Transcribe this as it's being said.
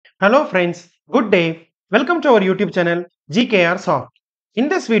Hello friends, good day. Welcome to our YouTube channel GKRSOFT. In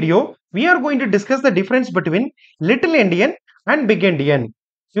this video, we are going to discuss the difference between Little Endian and Big Endian.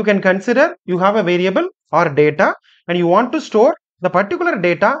 You can consider you have a variable or data and you want to store the particular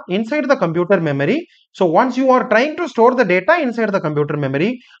data inside the computer memory. So once you are trying to store the data inside the computer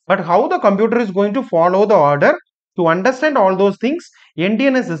memory, but how the computer is going to follow the order to understand all those things,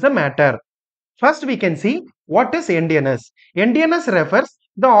 Endianness is the matter. First, we can see what is Endianness. Endianness refers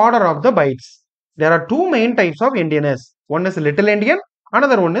the order of the bytes. There are two main types of Endianness. One is Little Endian,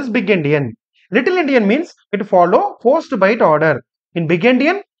 another one is Big Endian. Little Endian means it follow post byte order. In Big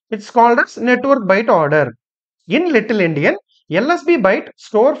Endian, it's called as network byte order. In Little Endian, LSB byte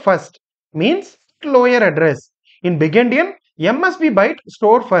store first means lower address. In Big Endian, MSB byte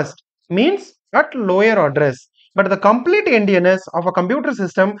store first means at lower address. But the complete Endianness of a computer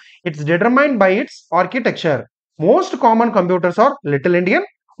system it's determined by its architecture. Most common computers are Little Endian,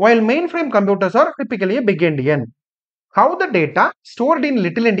 while mainframe computers are typically a Big Endian. How the data stored in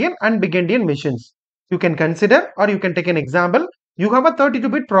Little Endian and Big Endian machines. You can consider or you can take an example. You have a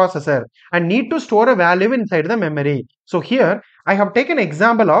 32-bit processor and need to store a value inside the memory. So here I have taken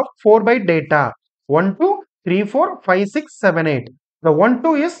example of 4-byte data 1, 2, 3, 4, 5, 6, 7, 8. The 1,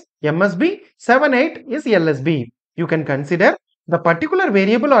 2 is MSB, 7, 8 is LSB. You can consider the particular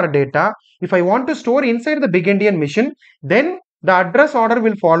variable or data. If I want to store inside the Big Endian machine, then the address order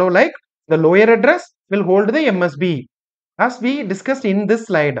will follow like the lower address will hold the MSB. As we discussed in this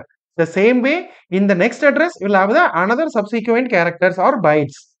slide, the same way in the next address you will have the another subsequent characters or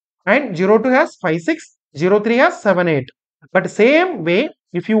bytes, and 02 has 56, 03 has 78. But same way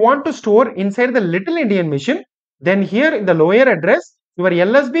if you want to store inside the Little Endian machine, then here in the lower address your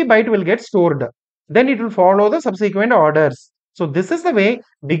LSB byte will get stored, then it will follow the subsequent orders. So this is the way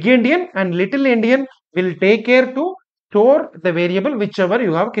Big Endian and Little Endian will take care to store the variable whichever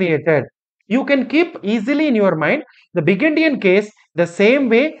you have created. You can keep easily in your mind the Big Endian case the same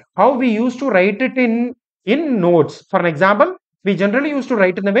way how we used to write it in notes. For an example, we generally used to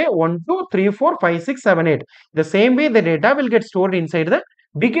write in the way 1, 2, 3, 4, 5, 6, 7, 8. The same way the data will get stored inside the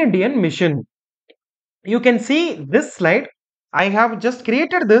Big Endian machine. You can see this slide. I have just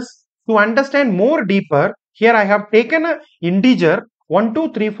created this to understand more deeper. Here I have taken an integer 1,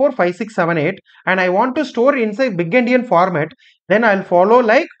 2, 3, 4, 5, 6, 7, 8 and I want to store inside Big Endian format. Then I'll follow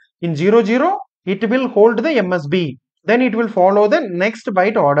like in 0, 0, it will hold the MSB. Then it will follow the next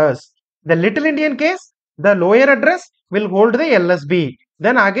byte orders. The Little Endian case, the lower address will hold the LSB.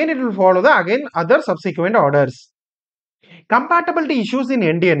 Then again it will follow the again other subsequent orders. Compatibility issues in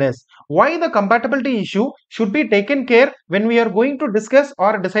Endianness. Why the compatibility issue should be taken care when we are going to discuss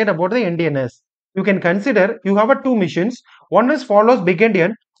or decide about the Endianness. You can consider you have a two machines. One is follows Big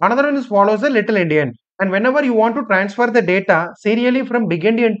Endian, another one is follows the Little Endian. And whenever you want to transfer the data serially from Big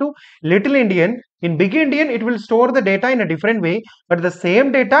Endian to Little Endian, in Big Endian it will store the data in a different way, but the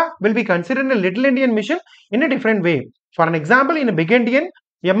same data will be considered in a Little Endian machine in a different way. For an example, in a Big Endian,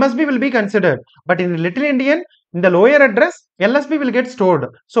 MSB will be considered, but in a Little Endian, in the lower address, LSB will get stored.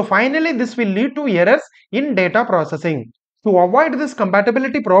 So finally, this will lead to errors in data processing. To avoid this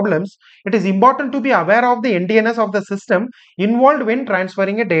compatibility problems, it is important to be aware of the Endianness of the system involved when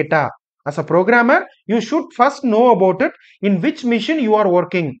transferring a data. As a programmer, you should first know about it in which machine you are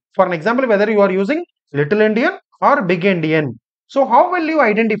working. For an example, whether you are using Little Endian or Big Endian. So how will you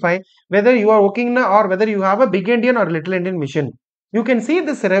identify whether you are working or whether you have a Big Endian or Little Endian machine? You can see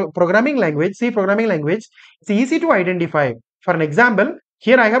this programming language, C programming language, it's easy to identify. For an example,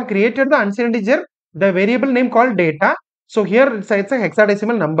 here I have created the unsigned integer, the variable name called data. So here it's a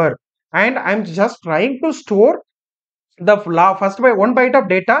hexadecimal number and I'm just trying to store the first by 1 byte of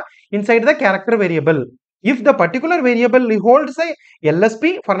data inside the character variable. If the particular variable holds a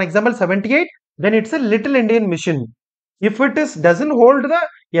LSB, for an example 78, then it's a Little Endian machine. If it doesn't hold the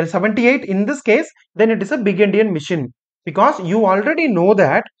L78 in this case, then it is a Big Endian machine. Because you already know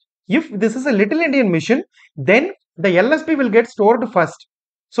that if this is a Little Endian machine, then the LSB will get stored first.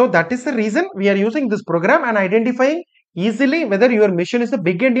 So that is the reason we are using this program and identifying easily whether your machine is a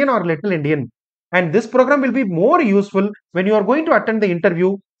Big Endian or Little Endian. And this program will be more useful when you are going to attend the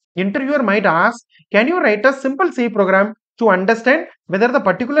interview. Interviewer might ask, can you write a simple C program to understand whether the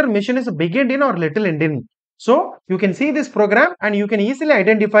particular machine is a Big Endian or Little Endian? So you can see this program and you can easily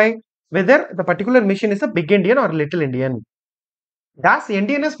identify whether the particular machine is a Big Endian or Little Endian. Does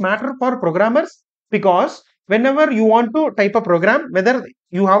Endianness matter for programmers? Because whenever you want to type a program, whether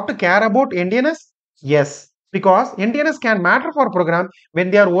you have to care about Endianness? Yes, because Endianness can matter for program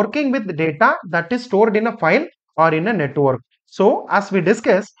when they are working with data that is stored in a file or in a network. So as we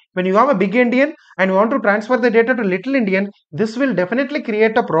discussed, when you have a big Endian and you want to transfer the data to Little Endian, this will definitely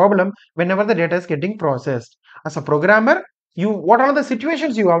create a problem whenever the data is getting processed. As a programmer, what are the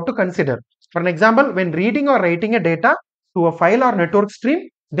situations you have to consider? For an example, when reading or writing a data to a file or network stream,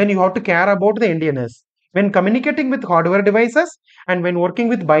 then you have to care about the Endianness. When communicating with hardware devices and when working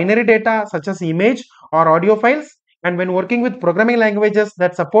with binary data such as image or audio files, and when working with programming languages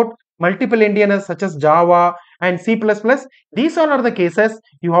that support multiple Endianness such as Java and C++, these all are the cases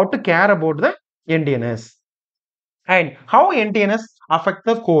you have to care about the Endianness. And how Endianness affect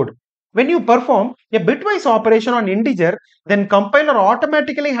the code. When you perform a bitwise operation on integer, then compiler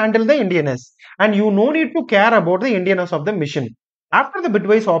automatically handle the Endianness, and you no need to care about the Endianness of the machine. After the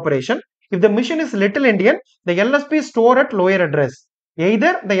bitwise operation, if the machine is Little Endian, the LSP is stored at lower address.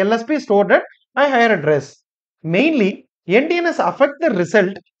 Either the LSP is stored at a higher address. Mainly, Endianness affect the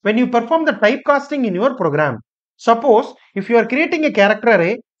result when you perform the typecasting in your program. Suppose if you are creating a character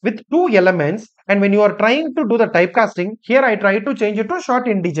array with two elements, and when you are trying to do the typecasting, here I try to change it to short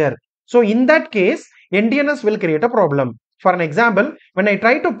integer. So in that case, Endianness will create a problem. For an example, when I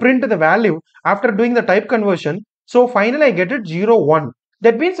try to print the value after doing the type conversion, so finally I get it 0, 1.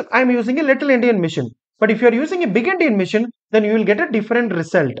 That means I am using a Little Endian machine. But if you are using a Big Endian machine, then you will get a different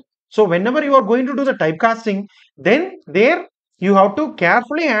result. So whenever you are going to do the typecasting, then there you have to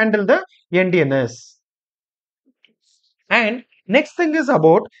carefully handle the Endianness. And next thing is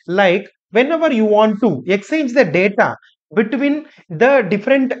about, like, whenever you want to exchange the data between the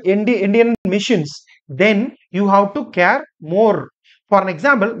different Indian machines, then you have to care more. For an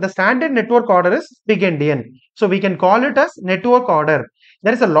example, the standard network order is Big Endian. So we can call it as network order.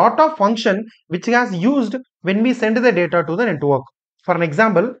 There is a lot of function which has used when we send the data to the network. For an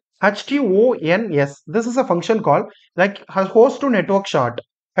example, HTONS. This is a function called like host to network short.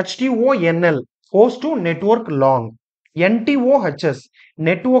 HTONL, host to network long. NTOHS,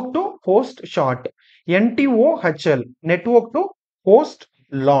 network to host short. NTOHL, network to host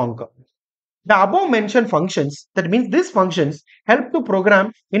long. The above mentioned functions, that means these functions help to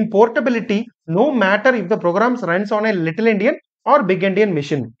program in portability no matter if the program runs on a Little Endian or Big Endian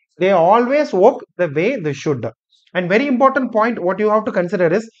machine. They always work the way they should. And very important point what you have to consider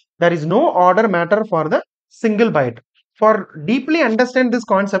is there is no order matter for the single byte. For deeply understand this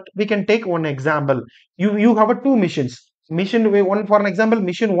concept, we can take one example. You have a two machines. Mission one, for an example,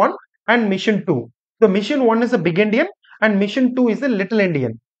 mission 1 and mission 2. The mission 1 is a Big Endian and mission 2 is a Little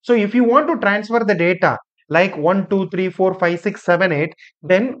Endian. So if you want to transfer the data like 1, 2, 3, 4, 5, 6, 7, 8,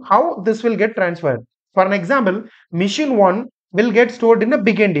 then how this will get transferred? For an example, mission 1 will get stored in a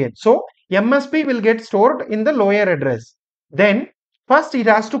Big Endian. So MSP will get stored in the lower address. Then first it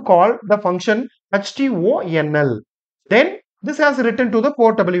has to call the function HTONL. Then this has written to the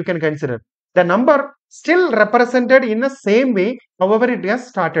portable, you can consider. The number still represented in the same way, however it has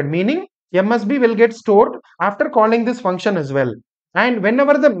started, meaning MSB will get stored after calling this function as well. And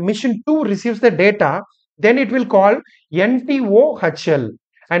whenever the mission 2 receives the data, then it will call NTOHL,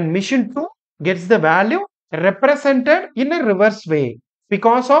 and mission 2 gets the value represented in a reverse way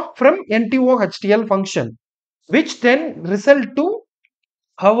because of from NTOHTL function, which then result to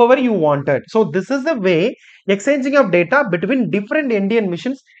however you wanted. So this is the way exchanging of data between different Endian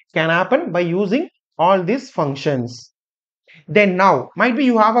machines can happen by using all these functions. Then now might be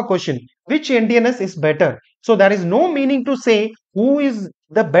you have a question, which Endianness is better? So there is no meaning to say who is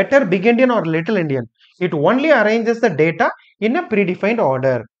the better Big Endian or Little Endian. It only arranges the data in a predefined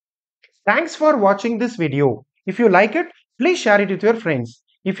order. Thanks for watching this video. If you like it, please share it with your friends.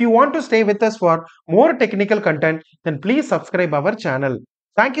 If you want to stay with us for more technical content, then please subscribe our channel.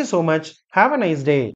 Thank you so much. Have a nice day.